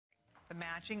The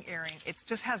matching earring, it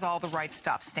just has all the right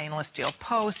stuff. Stainless steel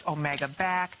post, omega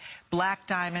back, black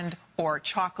diamond or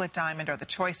chocolate diamond are the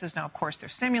choices. Now, of course, they're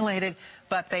simulated,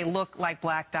 but they look like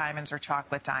black diamonds or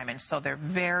chocolate diamonds. So they're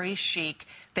very chic.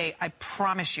 I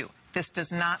promise you, this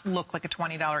does not look like a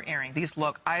 $20 earring. These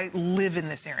look, I live in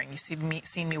this earring. You've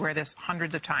seen me wear this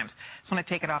hundreds of times. So I'm going to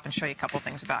take it off and show you a couple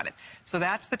things about it. So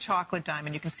that's the chocolate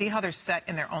diamond. You can see how they're set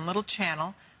in their own little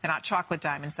channel. They're not chocolate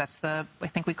diamonds. That's I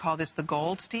think we call this the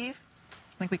gold, Steve?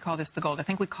 I think we call this the gold. I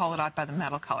think we call it out by the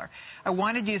metal color. I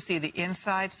wanted you to see the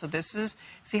inside. So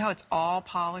see how it's all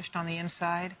polished on the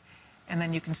inside? And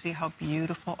then you can see how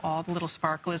beautiful all the little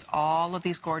sparkle is, all of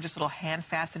these gorgeous little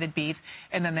hand-faceted beads.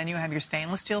 And then you have your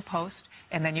stainless steel post,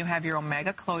 and then you have your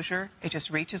omega closure. It just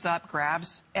reaches up,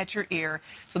 grabs at your ear.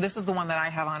 So this is the one that I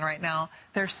have on right now.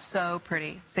 They're so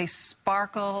pretty. They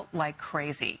sparkle like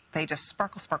crazy. They just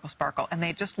sparkle, sparkle, sparkle. And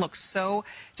they just look so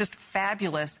just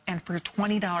fabulous. And for a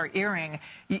 $20 earring,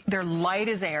 they're light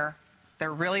as air.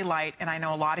 They're really light, and I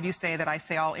know a lot of you say that I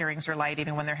say all earrings are light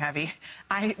even when they're heavy.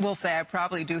 I will say I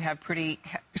probably do have pretty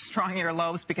strong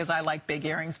earlobes because I like big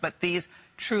earrings, but these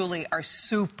truly are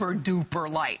super duper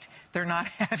light. They're not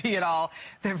heavy at all.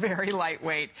 They're very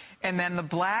lightweight. And then the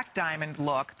black diamond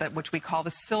look, which we call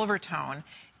the silver tone,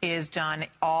 is done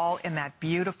all in that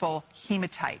beautiful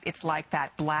hematite. It's like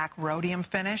that black rhodium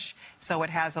finish. So it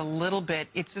has a little bit,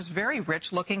 it's just very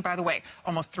rich looking. By the way,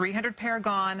 almost 300 pair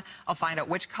gone. I'll find out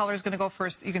which color is going to go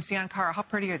first. You can see on Cara, how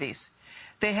pretty are these?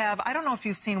 They have, I don't know if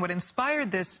you've seen, what inspired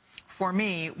this for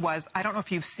me was, I don't know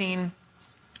if you've seen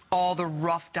all the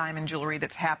rough diamond jewelry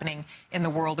that's happening in the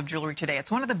world of jewelry today.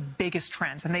 It's one of the biggest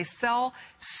trends, and they sell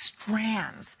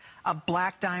strands of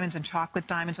black diamonds and chocolate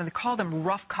diamonds, and they call them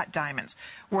rough cut diamonds,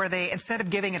 where they, instead of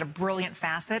giving it a brilliant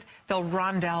facet, they'll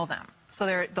rondelle them.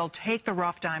 So they'll take the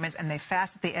rough diamonds and they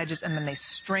facet the edges, and then they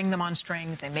string them on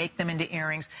strings. They make them into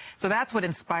earrings. So that's what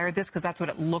inspired this, because that's what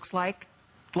it looks like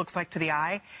to the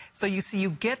eye. So you see,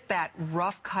 you get that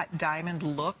rough cut diamond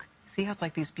look. See how it's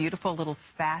like these beautiful little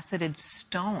faceted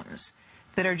stones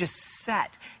that are just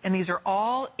set. And these are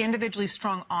all individually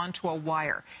strung onto a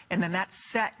wire. And then that's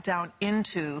set down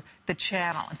into the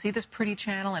channel. And see this pretty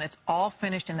channel? And it's all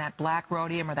finished in that black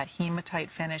rhodium or that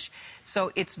hematite finish.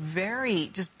 So it's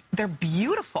they're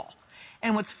beautiful.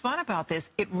 And what's fun about this,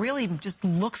 it really just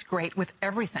looks great with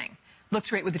everything. Looks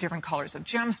great with the different colors of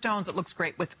gemstones. It looks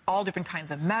great with all different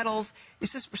kinds of metals.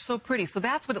 It's just so pretty. So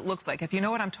that's what it looks like. If you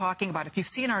know what I'm talking about, if you've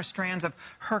seen our strands of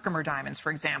Herkimer diamonds,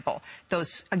 for example,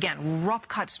 those, again, rough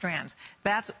cut strands,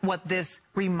 that's what this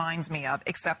reminds me of,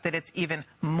 except that it's even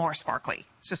more sparkly.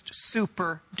 It's just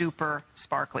super duper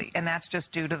sparkly. And that's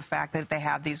just due to the fact that they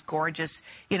have these gorgeous,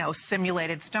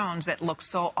 simulated stones that look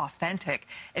so authentic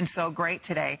and so great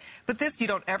today. But this, you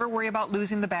don't ever worry about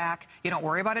losing the back. You don't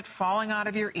worry about it falling out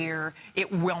of your ear.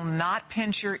 It will not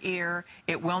pinch your ear.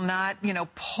 It will not,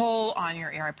 pull on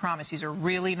your ear. I promise. These are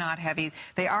really not heavy.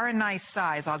 They are a nice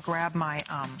size. I'll grab my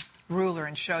ruler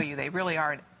and show you. They really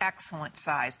are an excellent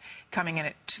size, coming in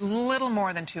at little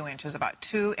more than 2 inches, about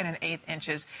 2 1/8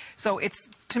 inches. So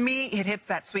to me, it hits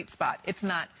that sweet spot. It's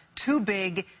not too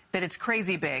big that it's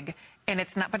crazy big, but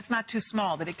it's not too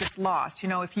small that it gets lost.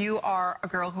 If you are a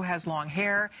girl who has long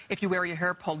hair, if you wear your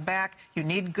hair pulled back, you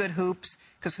need good hoops,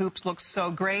 because hoops look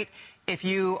so great. If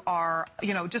you are,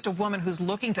 just a woman who's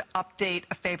looking to update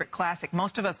a favorite classic,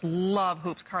 most of us love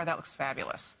hoops. Cara, that looks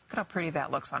fabulous. Look at how pretty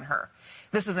that looks on her.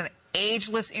 This is an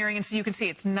ageless earring, and so you can see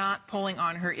it's not pulling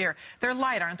on her ear. They're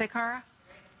light, aren't they, Cara?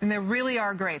 And they really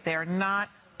are great. They are not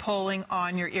pulling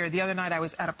on your ear. The other night I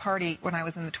was at a party when I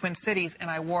was in the Twin Cities, and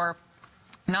I wore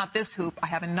not this hoop. I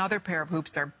have another pair of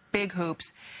hoops. They're big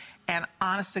hoops, and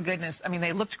honest to goodness, I mean,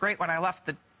 they looked great when I left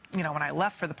when I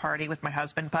left for the party with my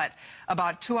husband, but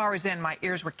about 2 hours in, my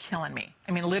ears were killing me.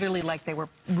 I mean, literally, like they were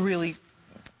really,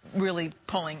 really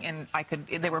pulling, and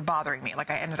they were bothering me. Like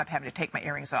I ended up having to take my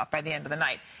earrings off by the end of the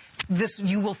night.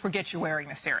 You will forget you're wearing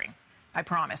this earring, I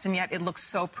promise. And yet it looks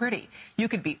so pretty. You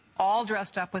could be all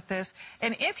dressed up with this.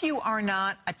 And if you are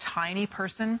not a tiny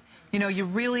person,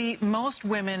 most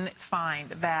women find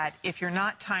that if you're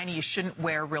not tiny, you shouldn't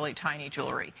wear really tiny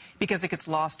jewelry because it gets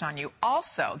lost on you.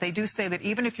 Also, they do say that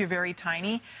even if you're very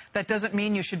tiny, that doesn't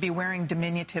mean you should be wearing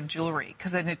diminutive jewelry,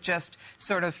 because then it just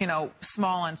sort of,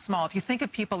 small on small. If you think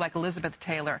of people like Elizabeth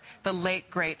Taylor, the late,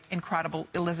 great, incredible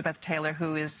Elizabeth Taylor,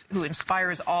 who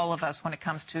inspires all of us when it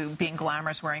comes to being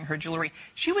glamorous wearing her jewelry,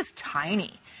 she was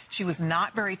tiny. She was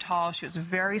not very tall. She was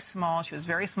very small. She was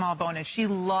very small bone, and she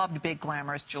loved big,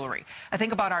 glamorous jewelry. I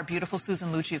think about our beautiful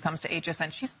Susan Lucci, who comes to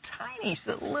HSN. She's tiny. She's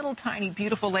a little, tiny,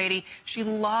 beautiful lady. She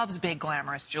loves big,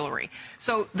 glamorous jewelry.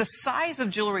 So the size of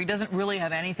jewelry doesn't really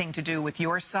have anything to do with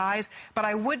your size, but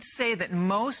I would say that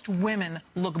most women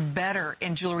look better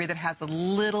in jewelry that has a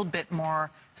little bit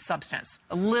more substance,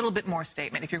 a little bit more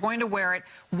statement. If you're going to wear it,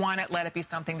 want it, let it be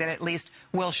something that at least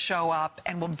will show up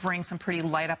and will bring some pretty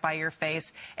light up by your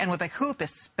face. And with a hoop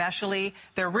especially,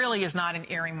 there really is not an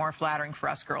earring more flattering for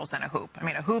us girls than a hoop. I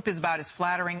mean, a hoop is about as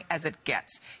flattering as it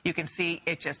gets. You can see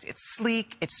it's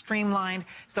sleek, it's streamlined.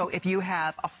 So if you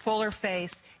have a fuller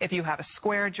face, if you have a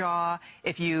square jaw,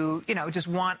 if you just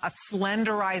want a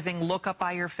slenderizing look up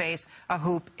by your face, a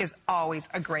hoop is always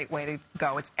a great way to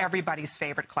go. It's everybody's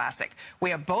favorite classic. We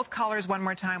have both colors one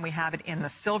more time. We have it in the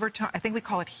silver tone. I think we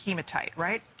call it hematite,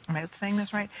 right? Am I saying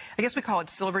this right? I guess we call it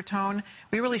silver tone.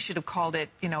 We really should have called it,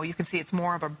 you can see it's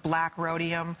more of a black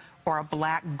rhodium or a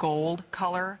black gold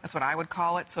color. That's what I would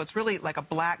call it. So it's really like a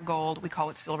black gold. We call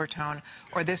it silver tone.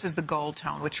 Or this is the gold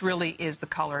tone, which really is the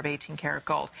color of 18 karat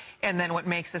gold. And then what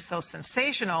makes this so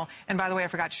sensational, and by the way, I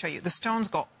forgot to show you, the stones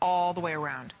go all the way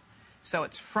around. So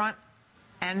it's front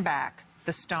and back.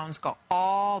 The stones go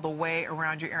all the way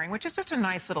around your earring, which is just a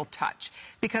nice little touch.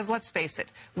 Because let's face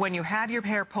it, when you have your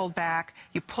hair pulled back,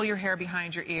 you pull your hair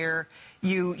behind your ear,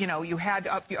 you have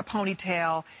a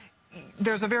ponytail,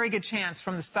 there's a very good chance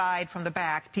from the side, from the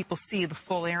back, people see the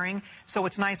full earring. So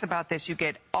what's nice about this, you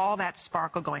get all that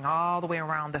sparkle going all the way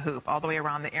around the hoop, all the way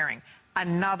around the earring.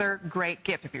 Another great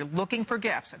gift. If you're looking for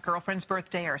gifts, a girlfriend's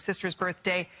birthday or a sister's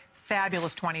birthday,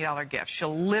 fabulous $20 gift.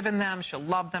 She'll live in them, she'll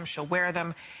love them, she'll wear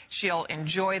them, she'll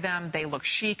enjoy them. They look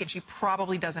chic, and she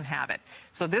probably doesn't have it.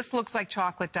 So this looks like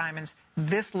chocolate diamonds.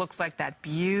 This looks like that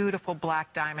beautiful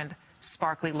black diamond,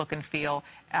 sparkly look and feel.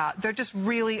 They're just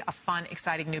really a fun,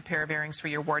 exciting new pair of earrings for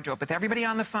your wardrobe. With everybody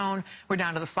on the phone, we're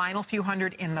down to the final few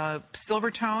hundred in the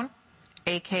silver tone,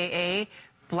 a.k.a.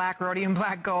 black rhodium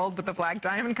black gold with the black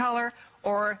diamond color,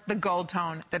 or the gold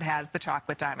tone that has the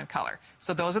chocolate diamond color.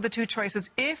 So those are the two choices.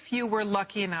 If you were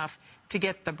lucky enough to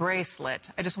get the bracelet,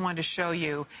 I just wanted to show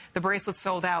you, the bracelet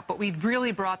sold out, but we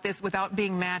really brought this without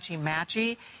being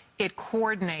matchy-matchy. It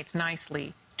coordinates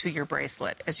nicely to your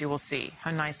bracelet, as you will see how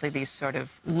nicely these sort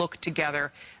of look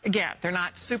together. Again, they're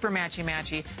not super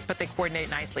matchy-matchy, but they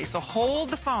coordinate nicely. So hold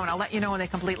the phone. I'll let you know when they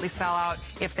completely sell out.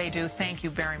 If they do, thank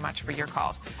you very much for your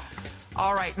calls.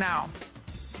 All right, now,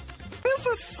 this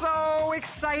is so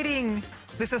exciting.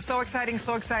 This is so exciting,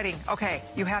 so exciting. Okay,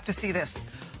 you have to see this.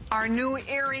 Our new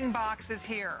earring box is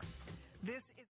here. This